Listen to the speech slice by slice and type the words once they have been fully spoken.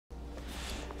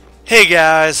Hey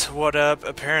guys, what up?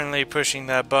 Apparently pushing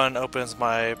that button opens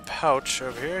my pouch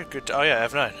over here. Good. Oh yeah,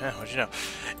 F9. Yeah, what'd you know?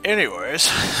 Anyways,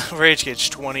 Rage Cage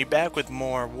 20 back with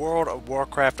more World of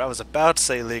Warcraft. I was about to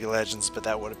say League of Legends, but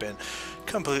that would have been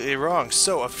completely wrong.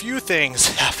 So a few things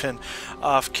happened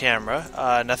off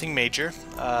camera. Nothing major.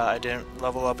 I didn't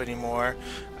level up anymore.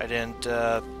 I didn't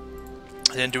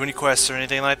do any quests or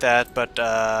anything like that. But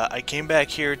I came back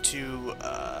here to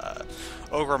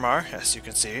Orgrimmar, as you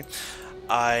can see.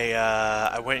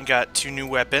 I went and got 2 new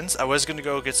weapons. I was going to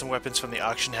go get some weapons from the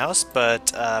auction house,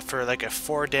 but for like a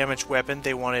 4 damage weapon,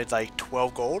 they wanted like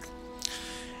 12 gold.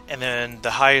 And then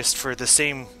the highest for the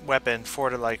same weapon, 4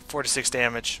 to 6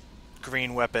 damage,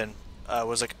 green weapon,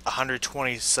 was like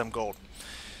 120 some gold.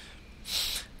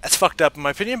 That's fucked up in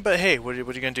my opinion, but hey, what are you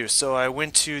going to do? So I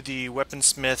went to the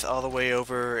weaponsmith all the way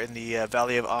over in the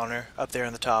Valley of Honor, up there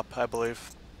on the top, I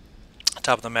believe.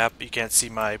 Top of the map. You can't see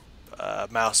my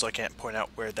mouse, so I can't point out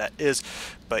where that is,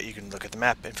 but you can look at the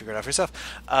map and figure it out for yourself.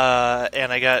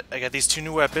 And I got these 2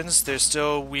 new weapons. They're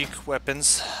still weak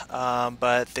weapons,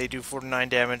 but they do 49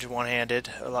 damage one-handed,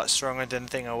 a lot stronger than the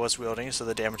thing I was wielding. So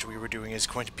the damage we were doing is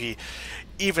going to be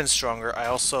even stronger. I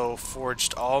also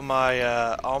forged all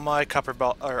my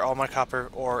copper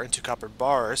ore into copper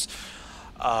bars.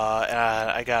 And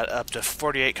I got up to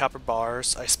 48 copper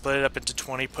bars. I split it up into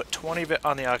 20, put 20 of it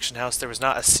on the auction house. There was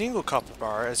not a single copper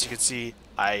bar. As you can see,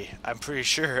 I'm pretty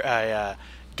sure I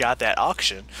got that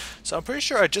auction. So I'm pretty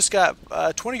sure I just got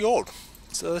 20 gold.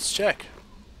 So let's check.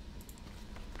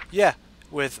 Yeah,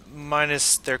 with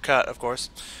minus their cut, of course.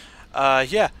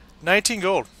 Yeah, 19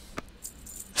 gold.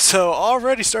 So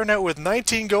already starting out with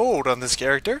 19 gold on this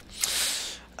character.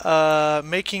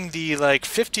 Making the like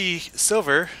 50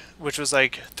 silver, which was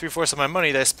like 3/4 of my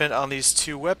money that I spent on these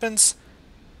 2 weapons.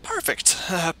 Perfect.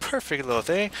 Perfect little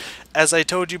thing. As I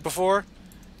told you before,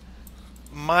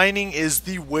 mining is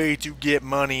the way to get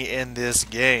money in this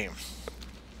game.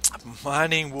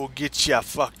 Mining will get ya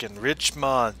fucking rich,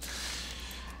 man.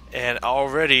 And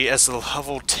already, as a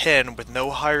level 10 with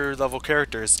no higher level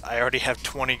characters, I already have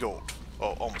 20 gold.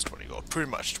 Well, almost 20 gold.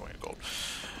 Pretty much 20 gold.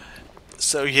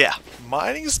 So yeah,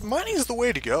 mining's the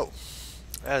way to go.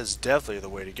 That is definitely the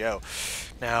way to go.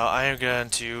 Now I am going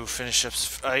to finish up.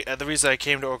 The reason I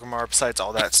came to Orgrimmar, besides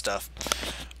all that stuff,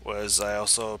 was I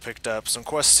also picked up some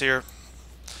quests here.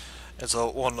 And so,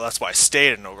 well, that's why I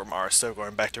stayed in Orgrimmar instead of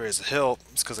going back to Raise the Hill.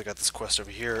 It's because I got this quest over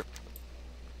here,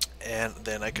 and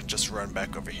then I can just run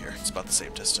back over here. It's about the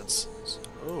same distance.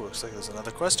 Oh, looks like there's another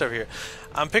quest over here.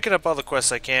 I'm picking up all the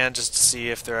quests I can just to see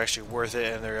if they're actually worth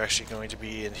it and they're actually going to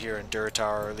be in here in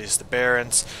Durotar, or at least the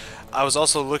Barrens. I was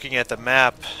also looking at the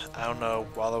map. I don't know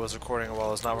while I was recording or while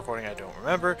I was not recording, I don't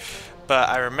remember. But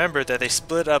I remember that they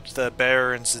split up the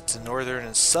Barrens into northern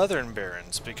and southern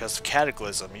Barrens because of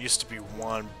Cataclysm. It used to be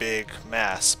one big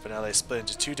mass, but now they split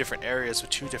into 2 different areas with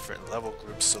 2 different level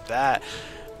groups. So that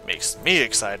makes me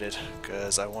excited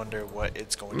because I wonder what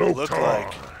it's going to look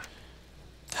like.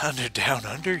 Thunder Down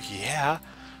Under, yeah.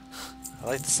 I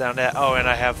like the sound of that. Oh, and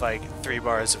I have like 3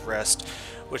 bars of rest,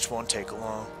 which won't take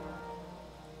long.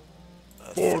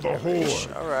 For the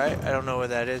Horde. Alright, I don't know what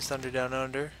that is. Thunder Down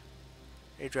Under.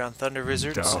 Adrian Thunder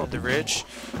Wizards and the Ridge.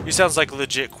 These sounds like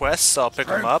legit quests, so I'll pick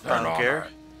them up. I don't care.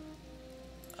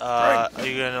 Are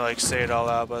you gonna like say it all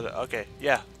out? But okay,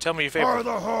 yeah. Tell me your favorite. For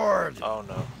the Horde. Oh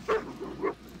no.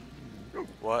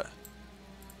 What?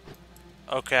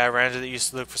 Okay, I ran to the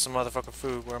east to look for some motherfucking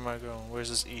food. Where am I going? Where's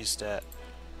this east at?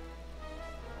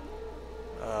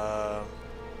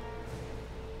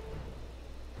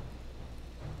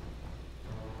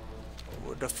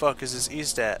 What the fuck is this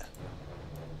east at?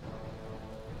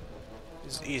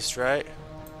 This is east, right?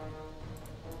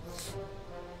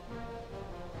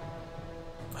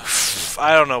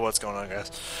 I don't know what's going on, guys.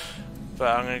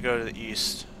 But I'm gonna go to the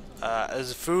east. Is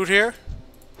there food here?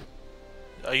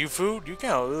 Are you food? You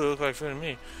can't really look like food to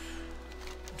me.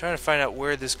 I'm trying to find out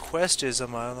where this quest is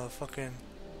on my fucking...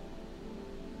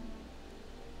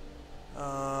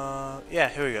 yeah,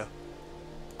 here we go.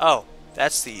 Oh,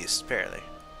 that's the east, apparently.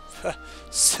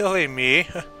 Silly me.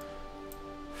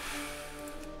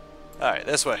 Alright,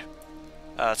 this way.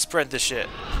 Let's sprint this shit.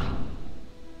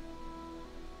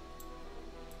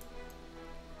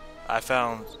 I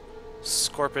found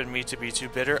scorpion meat to be too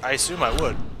bitter. I assume I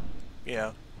would. You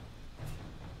know.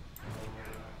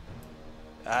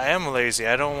 I am lazy.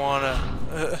 I don't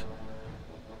wanna...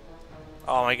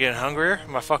 Oh, am I getting hungrier?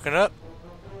 Am I fucking up?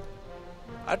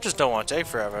 I just don't want to take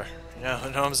forever. You know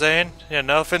what I'm saying? Yeah,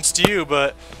 no offense to you,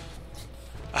 but...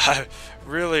 I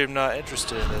really am not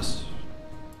interested in this.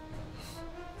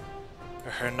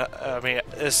 I mean,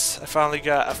 I finally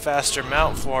got a faster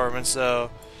mount for him, and so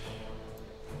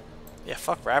Yeah,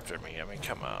 fuck raptor me. I mean,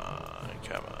 come on,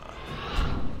 come on.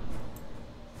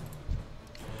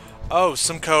 Oh,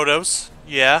 some Kodos.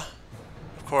 Yeah,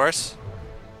 of course.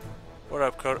 What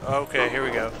up, Kodo? Okay, here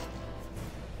we go.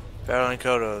 Battling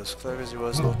Kodos. Clever as he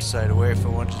was, Wolf decided to wait for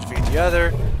one to defeat the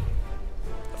other.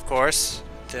 Of course.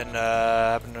 Then,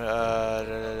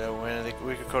 when the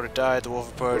weaker Kodo died, the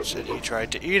wolf approached and he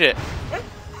tried to eat it.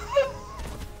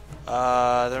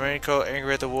 The remaining Kodo,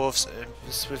 angry at the wolves, and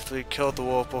swiftly killed the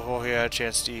wolf before he had a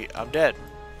chance to eat. I'm dead.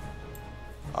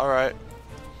 Alright.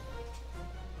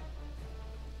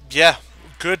 Yeah,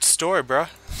 good story, bruh.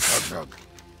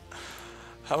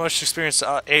 How much experience?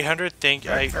 800?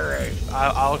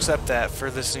 I'll accept that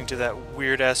for listening to that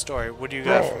weird ass story. What do you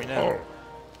got for me now?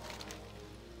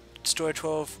 Destroy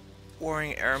 12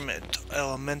 warring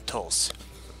elementals.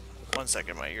 1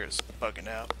 second, my ear's bugging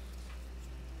out.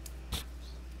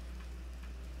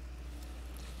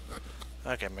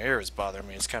 Okay, my ear is bothering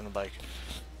me. It's kind of like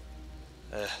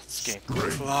this game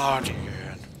flogging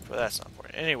again, but that's not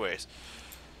important. Anyways.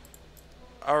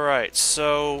 Alright,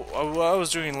 so what I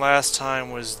was doing last time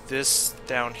was this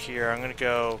down here. I'm going to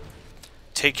go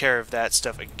take care of that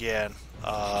stuff again.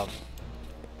 Yeah,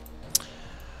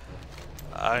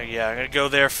 I'm going to go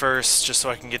there first just so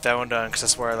I can get that one done because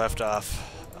that's where I left off.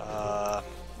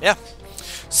 Yeah.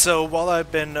 So while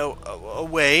I've been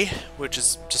away, which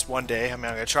is just one day, I mean,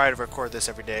 I'm going to try to record this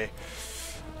every day,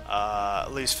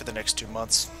 at least for the next 2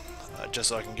 months, just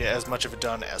so I can get as much of it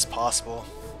done as possible.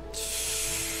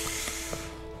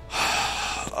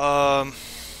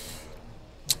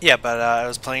 Yeah, but I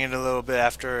was playing it a little bit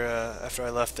after I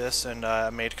left this, and I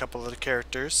made a couple of the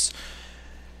characters,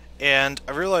 and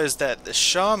I realized that the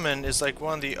shaman is like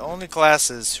one of the only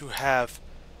classes who have,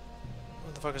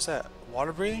 what the fuck is that?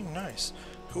 Water breathing? Nice.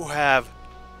 Who have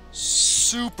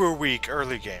super weak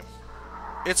early game.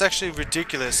 It's actually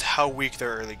ridiculous how weak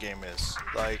their early game is.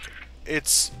 Like,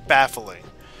 it's baffling.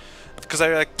 Because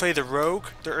I play the rogue,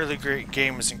 their early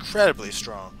game is incredibly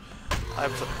strong.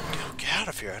 Get out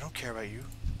of here! I don't care about you.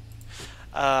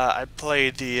 I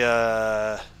played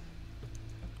the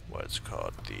what's it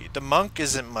called? The monk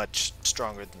isn't much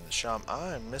stronger than the shaman.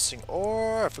 I'm missing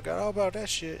ore. I forgot all about that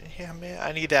shit. Yeah, man,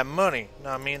 I need that money.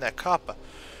 No, I mean that copper.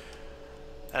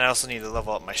 And I also need to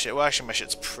level up my shit. Well, actually, my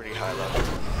shit's pretty high level.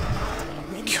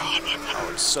 God, my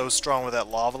power is so strong with that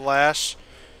lava lash.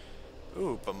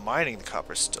 Ooh, but mining the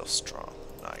copper is still strong.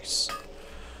 Nice.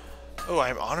 Oh,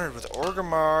 I'm honored with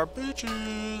Orgrimmar,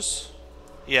 bitches.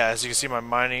 Yeah, as you can see, my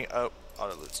mining. Oh,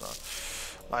 auto-loot's not.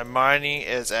 My mining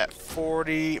is at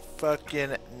 40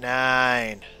 fucking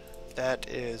 9. That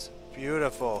is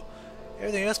beautiful.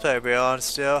 Everything else better be on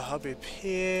still. I'll be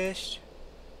pissed.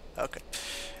 Okay,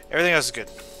 everything else is good.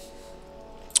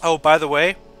 Oh, by the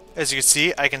way, as you can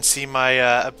see, I can see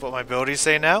my what my abilities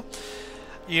say now.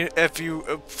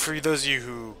 For those of you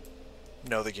who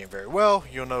know the game very well,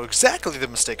 you'll know exactly the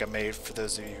mistake I made. For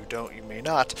those of you who don't, you may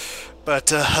not.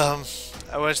 But I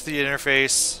went to the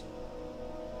interface.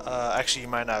 Actually, you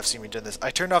might not have seen me doing this. I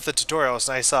turned off the tutorials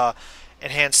and I saw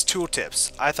enhanced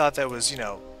tooltips. I thought that was,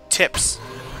 tips.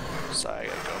 Sorry, I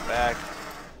gotta go back.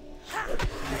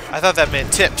 I thought that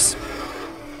meant tips.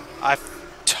 I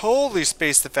totally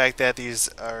spaced the fact that these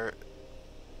are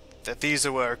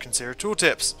what are considered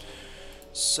tooltips.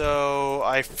 So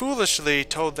I foolishly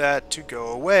told that to go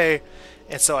away,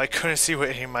 and so I couldn't see what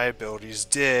any of my abilities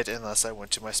did unless I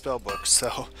went to my spellbook.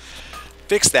 So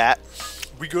fix that.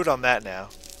 We good on that now.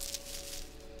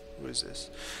 Who is this?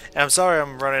 And I'm sorry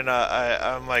I'm running.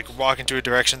 I'm like walking to a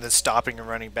direction, then stopping and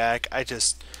running back. I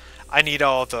need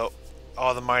all the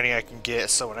mining I can get,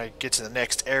 so when I get to the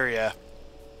next area,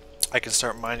 I can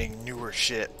start mining newer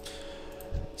shit.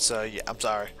 So yeah, I'm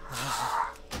sorry.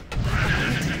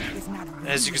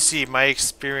 As you can see, my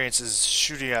experience is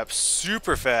shooting up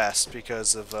super fast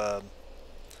because of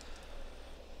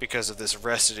this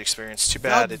rested experience. Too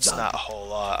bad it's not a whole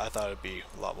lot. I thought it'd be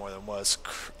a lot more than it was.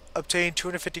 Obtain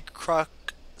 250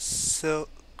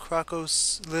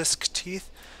 crocoslisk teeth.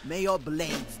 May your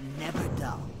blades never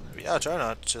dull. Yeah, I'll try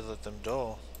not to let them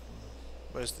dull.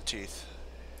 Where's the teeth?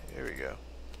 Here we go.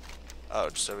 Oh,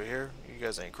 just over here. You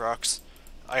guys ain't crocs.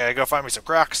 I gotta go find me some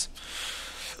crocs.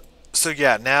 So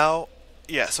yeah, now,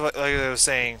 yeah. So like I was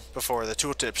saying before, the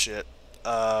tooltip shit.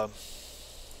 I'm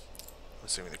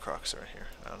assuming the crocs are in here.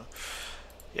 I don't know.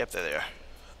 Yep, there they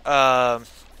are.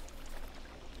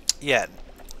 Yeah,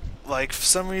 like for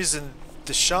some reason,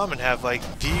 the shaman have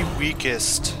like the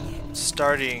weakest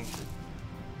starting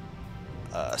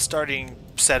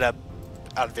setup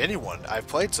out of anyone I've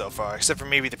played so far, except for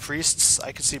maybe the priests.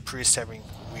 I could see priests having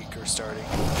weaker starting.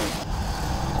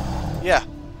 Yeah,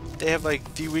 they have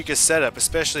like the weakest setup,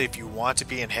 especially if you want to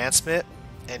be enhancement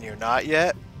and you're not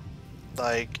yet.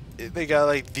 Like, they got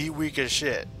like the weakest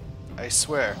shit, I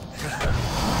swear.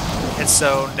 And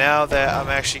so now that I'm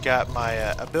actually got my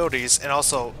abilities, and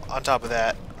also on top of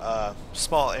that,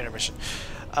 small intermission,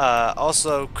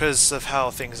 also because of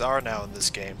how things are now in this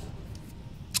game.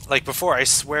 Like before, I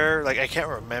swear, like I can't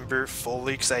remember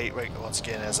fully because like, once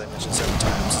again, as I mentioned several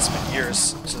times, it's been years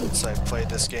since I played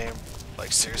this game,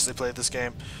 like seriously played this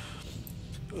game.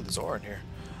 Ooh, there's ore in here.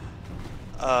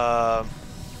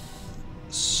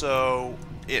 So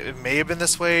it may have been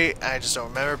this way, I just don't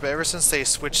remember, but ever since they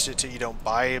switched it to you don't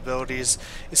buy abilities,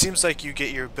 it seems like you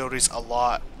get your abilities a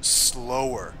lot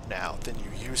slower now than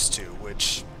you used to,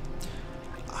 which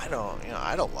I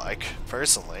don't like,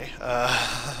 personally.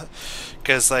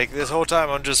 Because like this whole time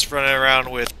I'm just running around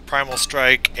with Primal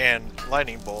Strike and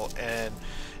Lightning Bolt, and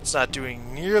it's not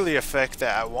doing nearly the effect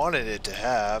that I wanted it to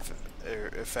have, or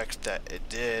effect that it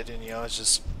did, and it's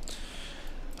just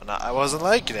I wasn't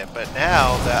liking it. But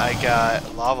now that I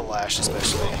got Lava Lash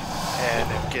especially, and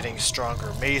I'm getting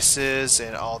stronger maces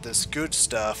and all this good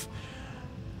stuff,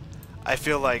 I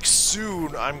feel like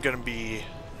soon I'm gonna be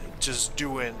just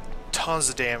doing tons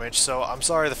of damage. So I'm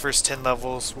sorry the first 10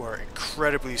 levels were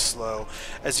incredibly slow.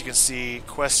 As you can see,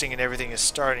 questing and everything is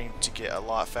starting to get a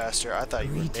lot faster. I thought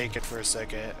you were naked for a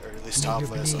second, or at least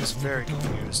topless. I was very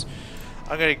confused.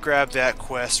 I'm gonna grab that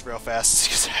quest real fast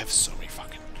because I have so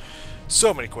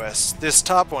many quests. This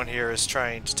top one here is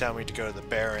trying to tell me to go to the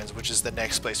Barrens, which is the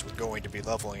next place we're going to be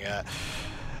leveling at.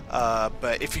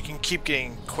 But if you can keep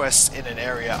getting quests in an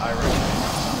area, I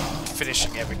recommend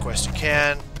finishing every quest you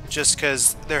can, just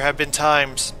because there have been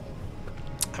times,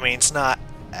 I mean, it's not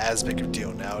as big of a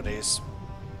deal nowadays.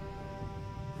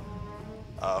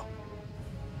 Oh,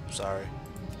 sorry.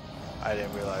 I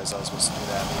didn't realize I was supposed to do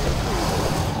that.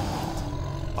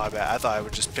 My bad. I thought I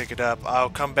would just pick it up. I'll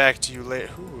come back to you later.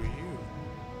 Who are you?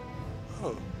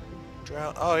 Oh,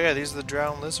 drown. Oh yeah, these are the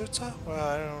drowned lizards. Huh? Well,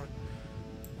 I don't.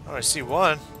 Oh, I see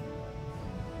one.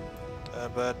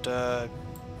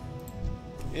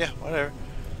 Yeah, whatever.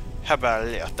 How about a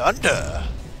little thunder?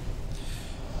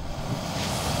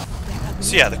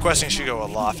 So yeah, the questing should go a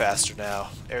lot faster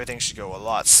now. Everything should go a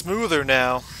lot smoother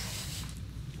now.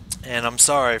 And I'm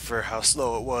sorry for how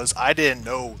slow it was. I didn't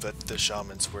know that the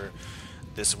shamans were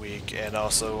this week, and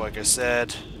also, like I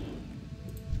said.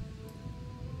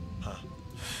 Huh.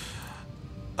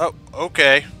 Oh,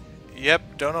 okay.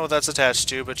 Yep, don't know what that's attached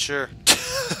to, but sure.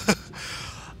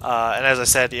 And as I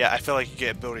said, yeah, I feel like you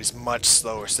get abilities much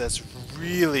slower, so that's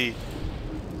really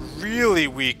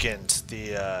weakened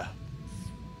the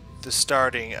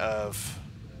starting of.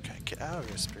 Okay, get out of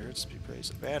here, spirits. Be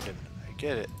praised, abandoned. I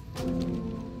get it.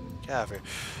 Get out of here.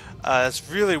 It's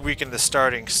really weakened the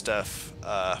starting stuff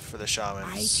for the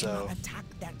shamans. So. Attack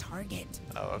that target.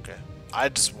 Oh, okay. I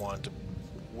just wanted to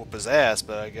whoop his ass,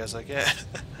 but I guess I can't.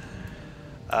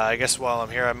 I guess while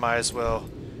I'm here, I might as well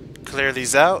clear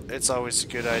these out. It's always a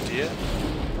good idea.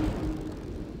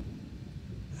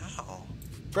 Ow.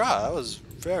 Bruh, that was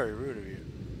very rude of you.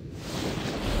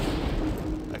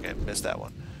 Okay, missed that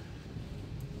one.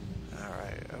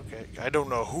 Alright, okay. I don't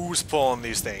know who's pulling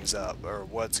these things up or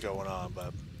what's going on,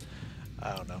 but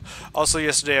I don't know. Also,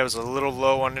 yesterday I was a little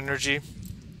low on energy.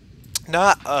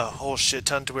 Not a whole shit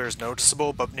ton to where it's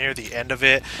noticeable, but near the end of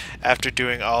it, after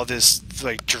doing all this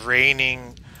like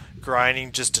draining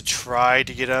grinding just to try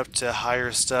to get up to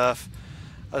higher stuff,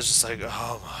 I was just like,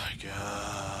 oh my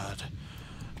god,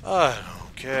 I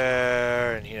don't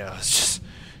care, and it's just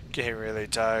getting really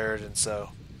tired. And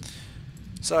so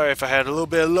sorry if I had a little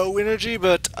bit of low energy,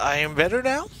 but I am better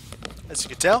now. As you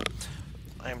can tell,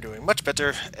 I am doing much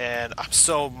better, and I'm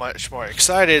so much more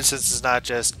excited since it's not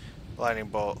just lightning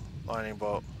bolt,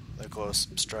 the close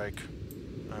strike.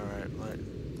 Alright,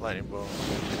 lightning bolt.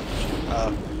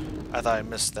 I thought I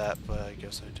missed that, but I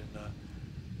guess I did not.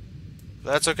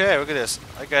 But that's okay, look at this.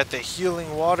 I got the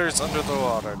healing waters under the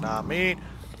water. Not me.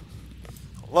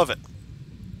 Love it.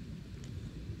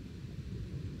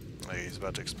 Oh, he's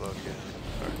about to explode again.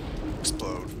 Or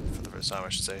explode for the first time, I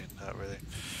should say. Not really.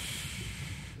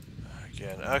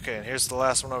 Again. Okay, and here's the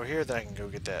last one over here. Then I can go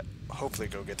get that. Hopefully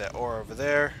go get that ore over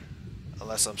there.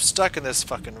 Unless I'm stuck in this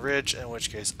fucking ridge, in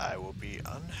which case I will be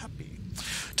unhappy.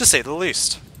 To say the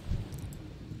least.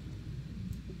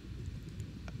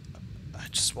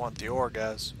 I just want the ore,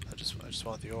 guys. I just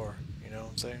want the ore. You know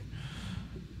what I'm saying?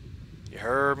 You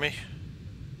heard me?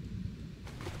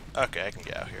 Okay, I can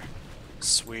get out here.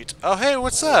 Sweet. Oh, hey,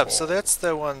 what's up? So that's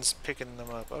the ones picking them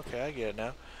up. Okay, I get it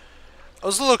now. I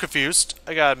was a little confused,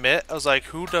 I gotta admit. I was like,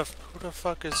 who the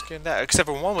fuck is getting that? Except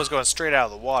for one was going straight out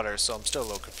of the water, so I'm still a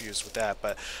little confused with that.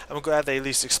 But I'm glad they at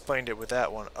least explained it with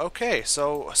that one. Okay,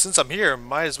 so since I'm here,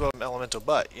 might as well elemental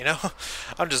butt, you know?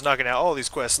 I'm just knocking out all these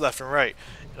quests left and right.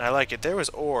 And I like it. There was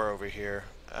ore over here.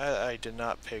 I did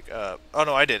not pick up. Oh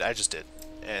no, I did. I just did.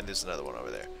 And there's another one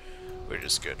over there, which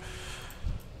is good.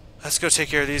 Let's go take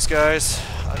care of these guys.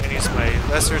 I'm going to use my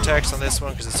lesser attacks on this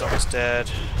one because it's almost dead.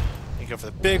 You go for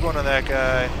the big one on that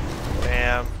guy.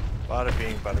 Bam. Bada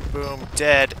bing, bada boom.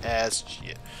 Dead as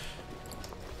shit.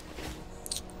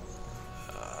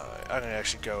 I'm going to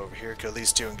actually go over here, kill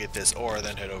these two, and get this ore,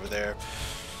 then head over there.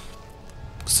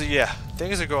 So yeah,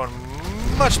 things are going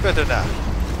much better now.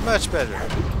 Much better.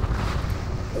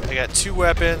 I got 2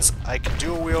 weapons. I can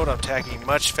dual wield. I'm attacking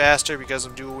much faster because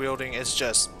I'm dual wielding. It's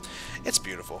just... it's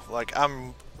beautiful. Like,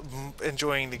 I'm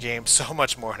enjoying the game so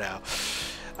much more now.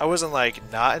 I wasn't,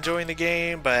 like, not enjoying the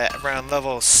game, but around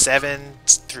level 7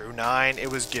 through 9,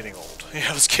 it was getting old.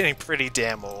 It was getting pretty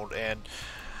damn old, and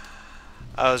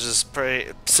I was just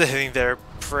sitting there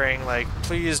praying, like,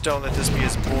 please don't let this be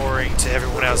as boring to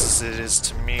everyone else as it is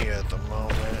to me at the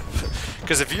moment.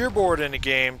 Because if you're bored in a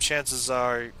game, chances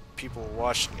are people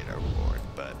watching it are bored.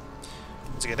 But,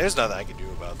 once again, there's nothing I can do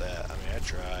about that. I mean, I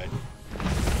tried.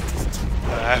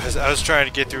 I was trying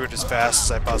to get through it as fast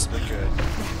as I possibly could.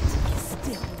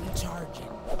 Still recharging.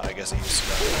 I guess I used to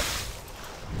that.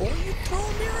 Or you throw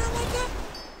a mirror like that?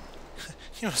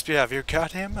 You must be out of your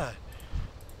goddamn mind.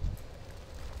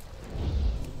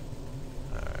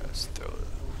 Alright, let's throw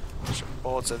some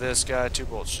bullets at this guy. 2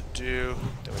 bullets should do.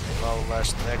 Then we can lava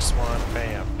lash the next one.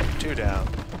 Bam. 2 down.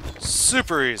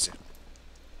 Super easy.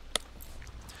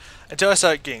 Until I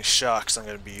start getting shocks, I'm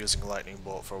going to be using lightning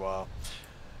bolt for a while.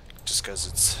 Just because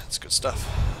it's good stuff.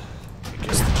 It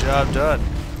gets the job done.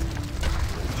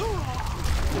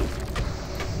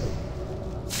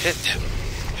 Hit them.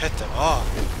 Hit them off.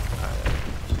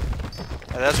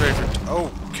 Right. That's ready for...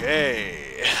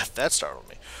 okay. That startled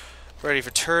me. Ready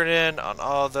for turn-in on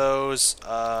all those.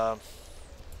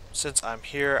 Since I'm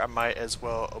here, I might as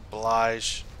well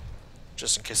oblige.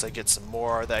 Just in case I get some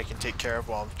more that I can take care of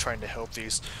while I'm trying to help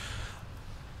these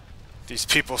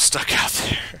people stuck out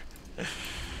there.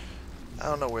 I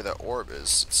don't know where the orb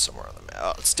is. It's somewhere on the map.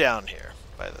 Oh, it's down here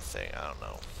by the thing. I don't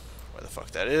know where the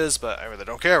fuck that is, but I really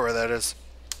don't care where that is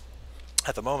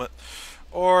at the moment.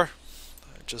 Or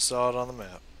I just saw it on the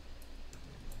map.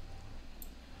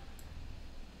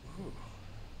 Ooh.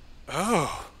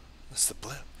 Oh, that's the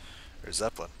blimp. Or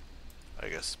Zeppelin, I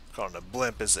guess. Calling it a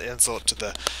blimp is an insult to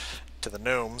the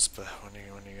gnomes, but what are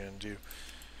you gonna do?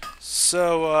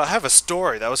 So I have a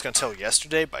story that I was gonna tell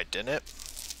yesterday, but I didn't.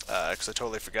 Because I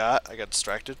totally forgot. I got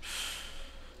distracted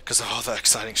because of all the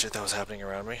exciting shit that was happening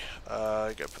around me.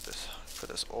 I gotta put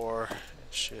this ore and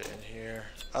shit in here.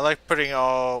 I like putting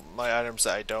all my items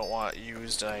that I don't want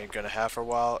used and I'm gonna have for a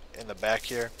while in the back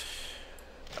here.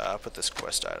 I'll put this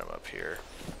quest item up here.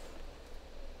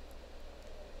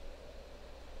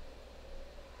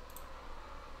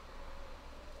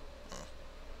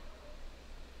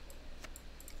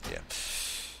 Yeah.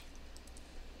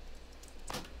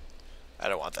 I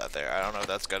don't want that there. I don't know if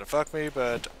that's gonna fuck me,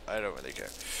 but I don't really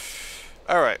care.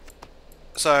 Alright.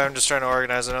 Sorry, I'm just trying to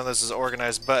organize. I know this is an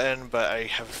organized button, but I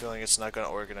have a feeling it's not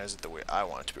gonna organize it the way I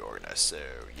want it to be organized, so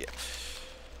yeah.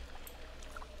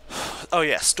 Oh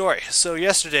yeah, story. So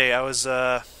yesterday I was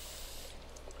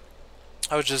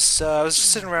just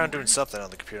sitting around doing something on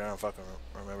the computer. I don't fucking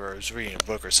remember. I was reading a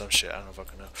book or some shit. I don't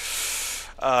fucking know.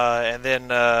 And then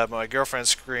my girlfriend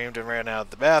screamed and ran out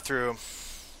of the bathroom.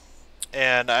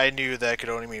 And I knew that could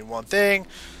only mean one thing.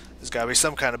 There's gotta be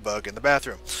some kind of bug in the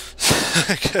bathroom.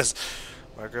 Because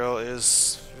my girl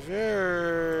is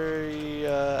very,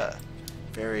 I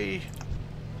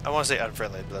want to say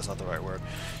unfriendly, but that's not the right word.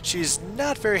 She's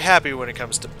not very happy when it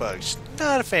comes to bugs. She's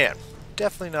not a fan.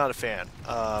 Definitely not a fan.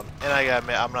 And I gotta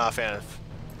admit, I'm not a fan of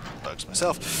bugs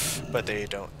myself, but they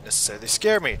don't necessarily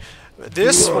scare me.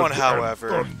 This one,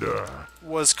 however,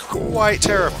 was quite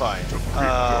terrifying.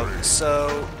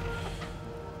 So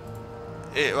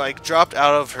it like dropped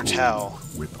out of her towel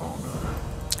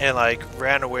and like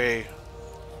ran away,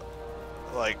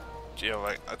 like, you know,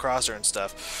 like across her and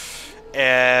stuff.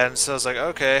 And so I was like,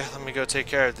 okay, let me go take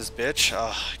care of this bitch.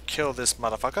 I'll kill this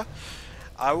motherfucker.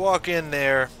 I walk in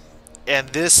there, and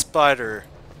this spider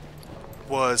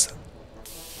was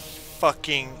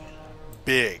fucking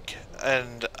big.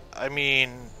 And I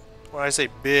mean, when I say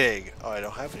big, oh, I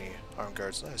don't have any arm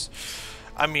guards. Nice.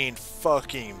 I mean,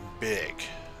 fucking big.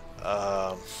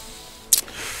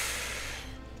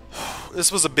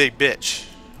 This was a big bitch.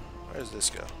 Where does this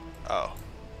go? Oh,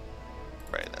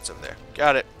 right, that's over there.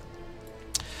 Got it.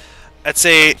 I'd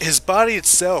say his body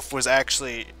itself was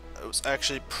actually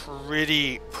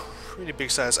pretty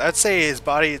big size. I'd say his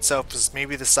body itself was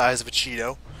maybe the size of a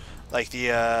Cheeto, like the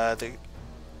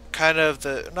kind of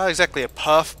the not exactly a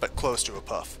puff, but close to a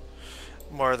puff,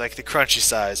 more like the crunchy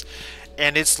size.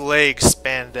 And its legs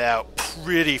spanned out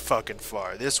pretty fucking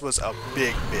far. This was a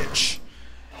big bitch,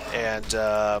 and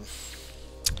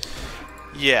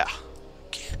yeah,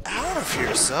 get out of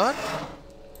here, son.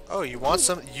 Oh, you want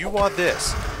some? You want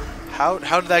this? How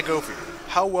did that go for you?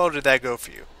 How well did that go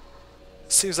for you?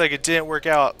 Seems like it didn't work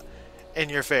out in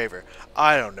your favor.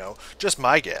 I don't know. Just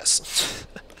my guess.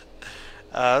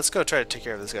 Let's go try to take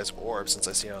care of this guy's orb since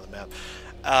I see it on the map.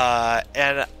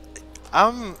 And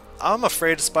I'm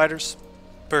afraid of spiders,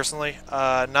 personally.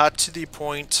 Not to the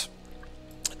point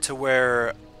to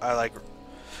where I like.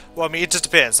 Well, I mean, it just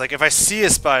depends. Like, if I see a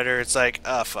spider, it's like,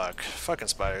 ah, fuck. Fucking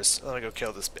spiders. I'm gonna go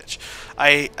kill this bitch.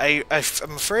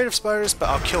 I'm afraid of spiders, but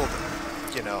I'll kill them.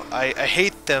 You know, I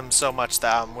hate them so much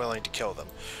that I'm willing to kill them.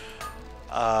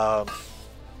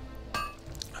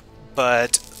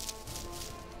 But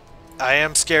I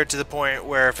am scared to the point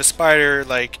where if a spider,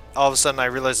 like, all of a sudden I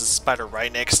realize there's a spider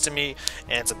right next to me,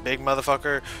 and it's a big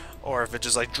motherfucker, or if it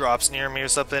just, like, drops near me or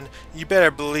something, you better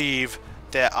believe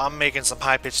that I'm making some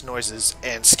high-pitched noises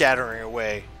and scattering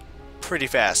away pretty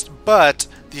fast. But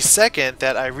the second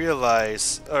that I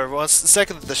realize, or once the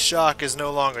second that the shock is no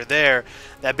longer there,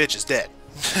 that bitch is dead.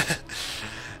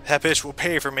 That bitch will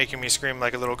pay for making me scream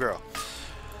like a little girl.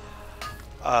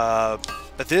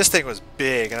 But this thing was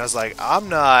big, and I was like, I'm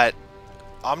not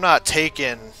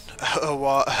taking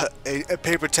a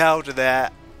paper towel to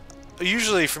that.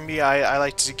 Usually, for me, I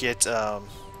like to get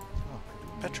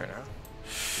pet trainer. Huh?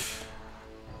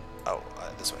 Oh,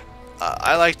 this way.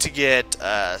 I like to get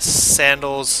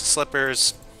sandals,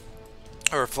 slippers,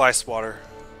 or fly swatter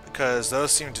because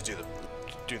those seem to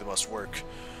do the most work.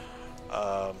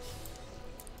 Ooh,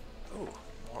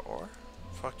 more ore?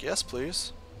 Fuck yes,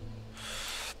 please.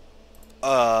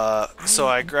 So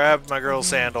I grabbed my girl's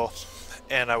sandal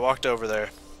and I walked over there,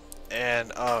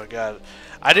 and oh god,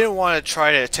 I didn't want to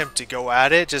try to attempt to go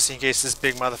at it just in case this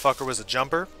big motherfucker was a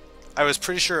jumper. I was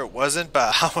pretty sure it wasn't,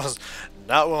 but I was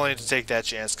not willing to take that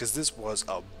chance because this was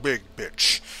a big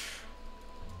bitch.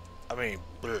 I mean,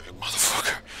 big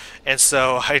motherfucker. And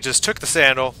so I just took the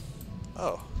sandal.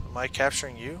 Oh, am I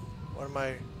capturing you? What am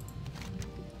I?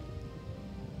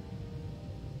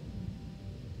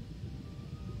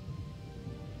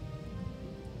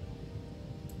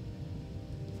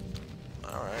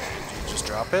 Alright, did you just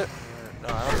drop it? No,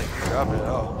 I don't think you dropped it.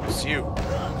 Oh, it's you.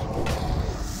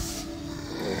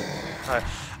 Alright.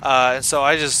 And so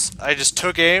I just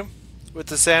took aim with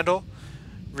the sandal,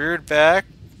 reared back.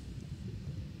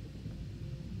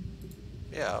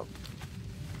 Yeah,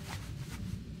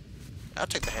 I'll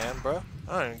take the hand, bro.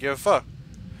 I don't even give a fuck.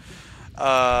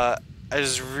 I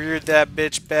just reared that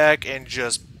bitch back and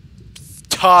just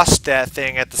tossed that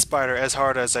thing at the spider as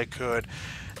hard as I could.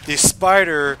 The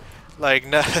spider, like,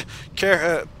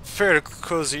 fair to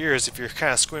close your ears if you're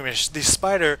kind of squeamish. The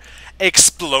spider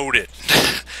exploded.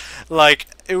 Like,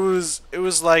 it was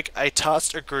like I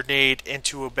tossed a grenade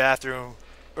into a bathroom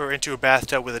or into a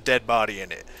bathtub with a dead body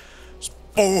in it. Just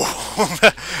boom!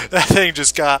 That thing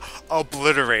just got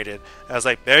obliterated. I was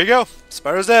like, there you go,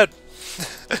 spider's dead.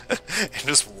 And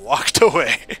just walked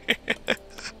away.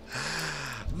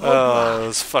 Oh, it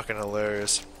was fucking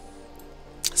hilarious.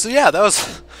 So yeah, that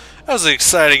was an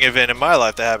exciting event in my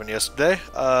life that happened yesterday.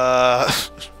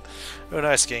 Oh,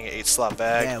 nice, getting an 8-slot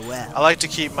bag. Yeah, well. I like to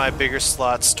keep my bigger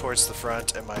slots towards the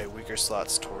front and my weaker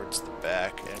slots towards the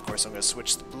back. And of course, I'm going to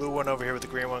switch the blue one over here with the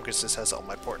green one because this has all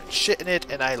my important shit in it,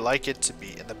 and I like it to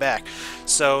be in the back.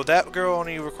 So that girl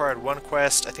only required 1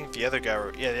 quest. I think the other guy,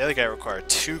 required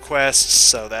 2 quests.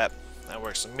 So that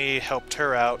works for me. Helped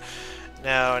her out.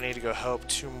 Now I need to go help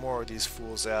 2 more of these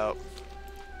fools out.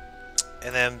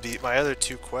 And then my other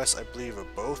 2 quests, I believe, are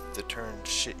both to turn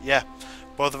shit. Yeah,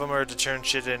 both of them are to turn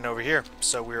shit in over here.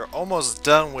 So we're almost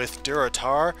done with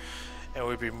Duratar, and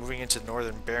we'll be moving into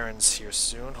Northern Barrens here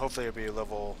soon. Hopefully it'll be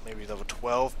maybe level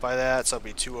 12 by that. So it'll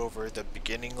be 2 over the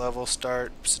beginning level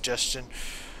start suggestion,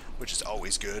 which is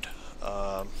always good.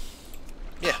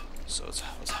 Yeah, so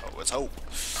let's hope.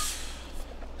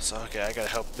 So okay, I gotta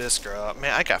help this girl out.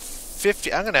 Man, I got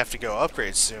 50. I'm gonna have to go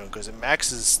upgrade soon because it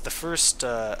maxes the first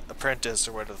apprentice,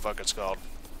 or whatever the fuck it's called.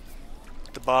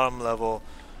 The bottom level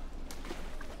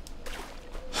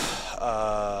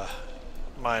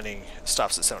mining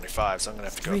stops at 75, so I'm gonna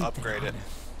have to go upgrade it.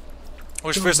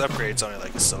 Which first upgrade's only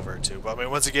like a silver too. But I mean,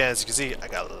 once again, as you can see, I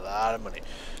got a lot of money.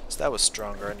 So that was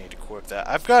stronger. I need to equip that.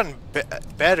 I've gotten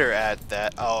better at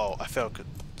that. Oh, I felt good.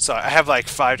 So I have like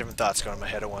 5 different thoughts going in my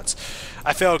head at once.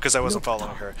 I failed because I wasn't Look,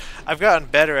 following Doc. her. I've gotten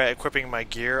better at equipping my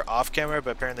gear off camera,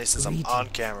 but apparently since I'm on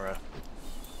Greetings. camera,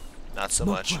 not so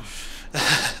No much. problem.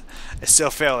 I still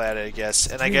fail at it, I guess.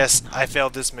 And I Drinks guess and I honey.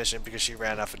 failed this mission because she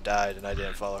ran off and died, and I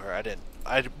didn't follow her. I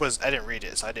didn't read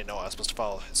it, so I didn't know I was supposed to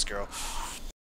follow this girl.